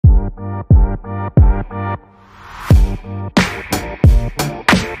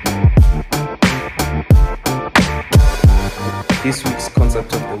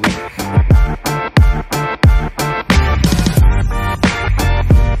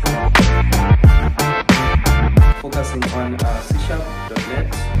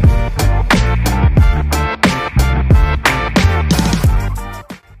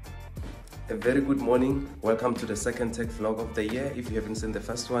very good morning. Welcome to the second tech vlog of the year. If you haven't seen the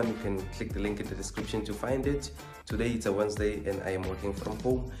first one, you can click the link in the description to find it. Today it's a Wednesday and I am working from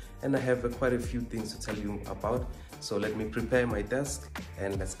home and I have quite a few things to tell you about. So let me prepare my desk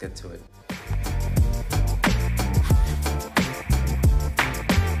and let's get to it.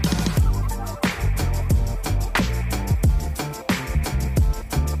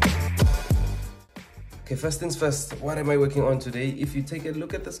 Okay, first things first, what am I working on today? If you take a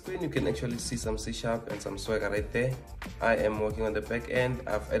look at the screen, you can actually see some C# and some Swagger right there. I am working on the back end.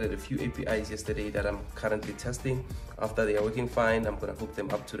 I've added a few APIs yesterday that I'm currently testing. After they are working fine, I'm gonna hook them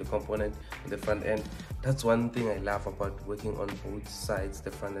up to the component on the front end. That's one thing I love about working on both sides,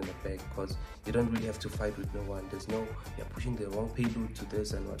 the front and the back, because you don't really have to fight with no one. There's no, you're pushing the wrong payload to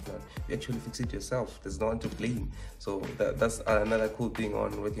this and whatnot. You actually fix it yourself. There's no one to blame. So that's another cool thing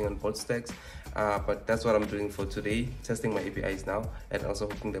on working on both stacks. But that's what I'm doing for today, testing my APIs now and also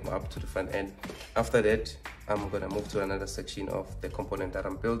hooking them up to the front end. After that, I'm gonna move to another section of the component that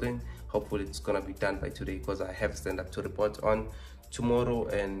I'm building. Hopefully it's gonna be done by today because I have stand-up to report on tomorrow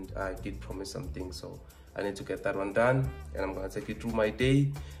and I did promise something, so I need to get that one done. And I'm gonna take you through my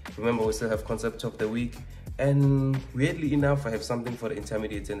day. Remember, we still have concept of the week, and weirdly enough, I have something for the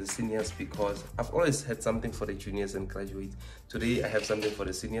intermediates and the seniors because I've always had something for the juniors and graduates. Today I have something for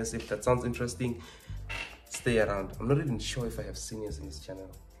the seniors. If that sounds interesting, stay around. I'm not even sure if I have seniors in this channel.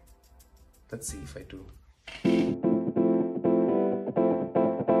 Let's see if I do.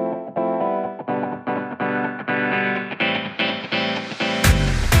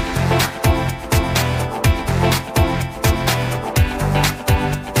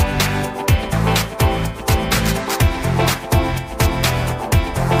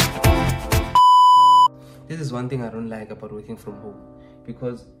 This is one thing I don't like about working from home,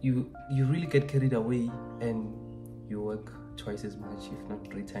 because you really get carried away and you work twice as much, if not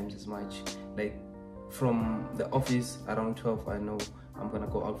 3 times as much. Like from the office around 12, I know I'm gonna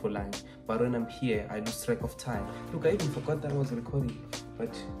go out for lunch, but when I'm here I lose track of time. Look, I even forgot that I was recording,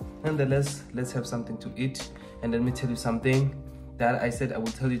 but nonetheless, let's have something to eat. And let me tell you something that I said I will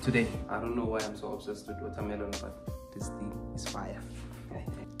tell you today. I don't know why I'm so obsessed with watermelon, but this thing is fire.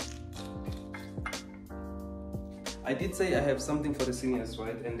 I did say I have something for the seniors,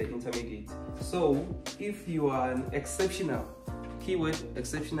 right, and the intermediate. So if you are an exceptional, keyword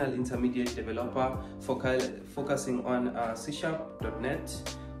exceptional intermediate developer focusing on C#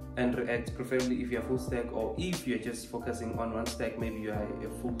 .NET and React, preferably if you're full stack, or if you're just focusing on one stack, maybe you are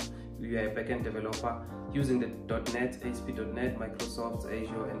a backend developer using the .NET, ASP.NET, Microsoft,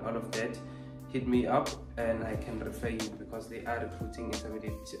 Azure, and all of that, hit me up and I can refer you, because they are recruiting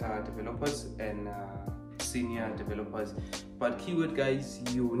intermediate developers and senior developers. But keyword, guys,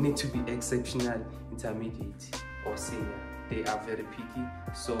 you need to be exceptional intermediate or senior. They are very picky,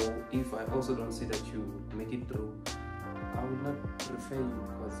 so if I also don't see that you make it through, I will not refer you,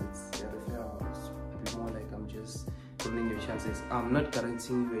 because it's a referral. It's more like I'm just ruining your chances. I'm not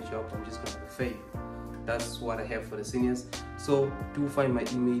guaranteeing you a job, I'm just gonna refer you. That's what I have for the seniors. So do find my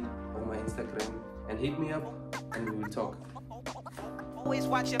email or my Instagram and hit me up and we will talk. Always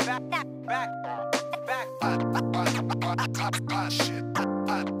watch your back.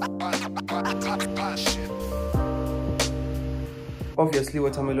 Obviously,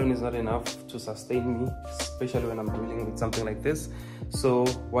 watermelon is not enough to sustain me, especially when I'm dealing with something like this. So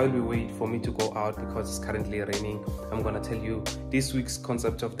while we wait for me to go out, because it's currently raining, I'm gonna tell you this week's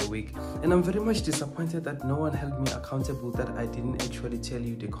concept of the week. And I'm very much disappointed that no one held me accountable, that I didn't actually tell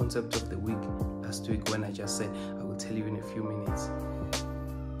you the concept of the week last week when I just said I will tell you in a few minutes.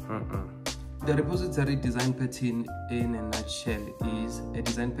 The repository design pattern, in a nutshell, is a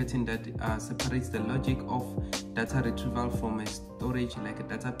design pattern that separates the logic of data retrieval from a storage like a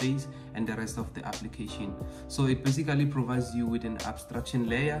database and the rest of the application. So it basically provides you with an abstraction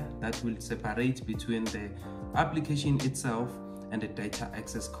layer that will separate between the application itself and the data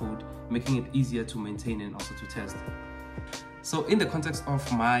access code, making it easier to maintain and also to test. So in the context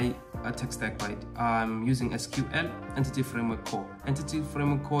of my tech stack, right, I'm using SQL, Entity Framework Core. Entity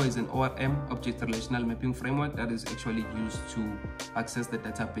Framework Core is an ORM, Object Relational Mapping Framework, that is actually used to access the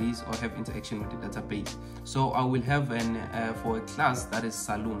database or have interaction with the database. So I will have for a class that is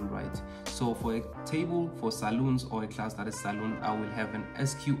Saloon, right? So for a table for saloons or a class that is Saloon, I will have an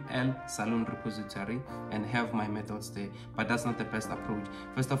SQL Saloon repository and have my methods there. But that's not the best approach.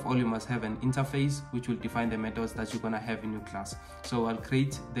 First of all, you must have an interface which will define the methods that you're gonna have in your class. So I'll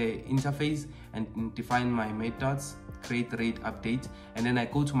create the interface and define my methods, create, read, update, update, and then I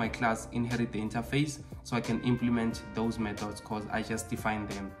go to my class, inherit the interface, so I can implement those methods because I just defined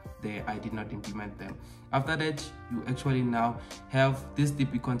them there. I did not implement them. After that, you actually now have this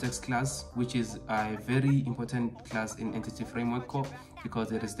DB context class, which is a very important class in Entity Framework Core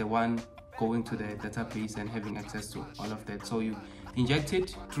because it is the one going to the database and having access to all of that. So you inject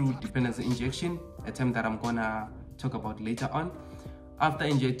it through dependency injection, a term that I'm gonna talk about later on. After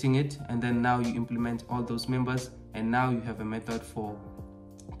injecting it, and then now you implement all those members, and now you have a method for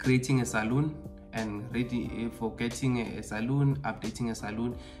creating a saloon and ready for getting a saloon, updating a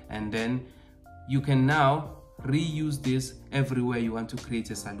saloon, and then you can now reuse this everywhere you want to create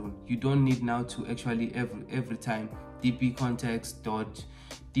a saloon. You don't need now to actually every time db context dot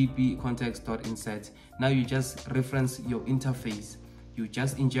insert. Now you just reference your interface. You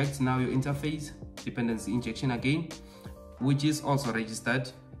just inject now your interface, dependency injection again, which is also registered,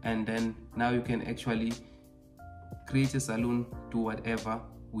 and then now you can actually create a saloon, do whatever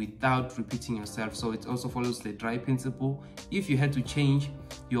without repeating yourself. So it also follows the dry principle. If you had to change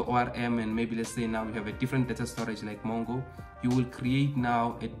your ORM, and maybe let's say now you have a different data storage like Mongo, you will create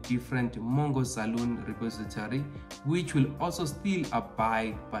now a different Mongo Saloon repository, which will also still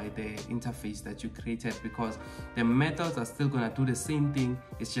abide by the interface that you created, because the methods are still going to do the same thing.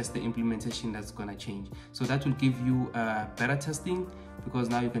 It's just the implementation that's going to change. So that will give you better testing, because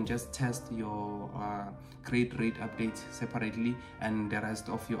now you can just test your create, read, update separately, and the rest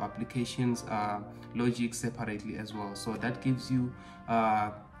of your applications logic separately as well. So that gives you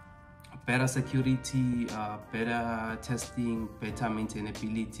better security, better testing, better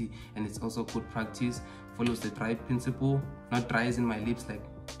maintainability, and it's also good practice. Follows the dry principle, not dry as in my lips, like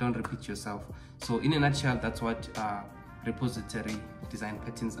don't repeat yourself. So in a nutshell, that's what repository design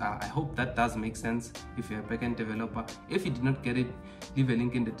patterns are. I hope that does make sense if you're a backend developer. If you did not get it, leave a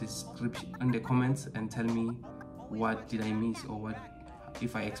link in the description, in the comments, and tell me what did I miss, or what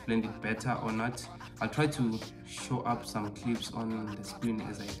if I explained it better or not. I'll try to show up some clips on the screen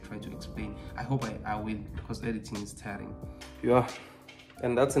as I try to explain. I hope I will, because editing is tiring. Yeah,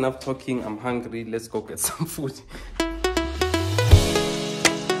 and that's enough talking. I'm hungry. Let's go get some food.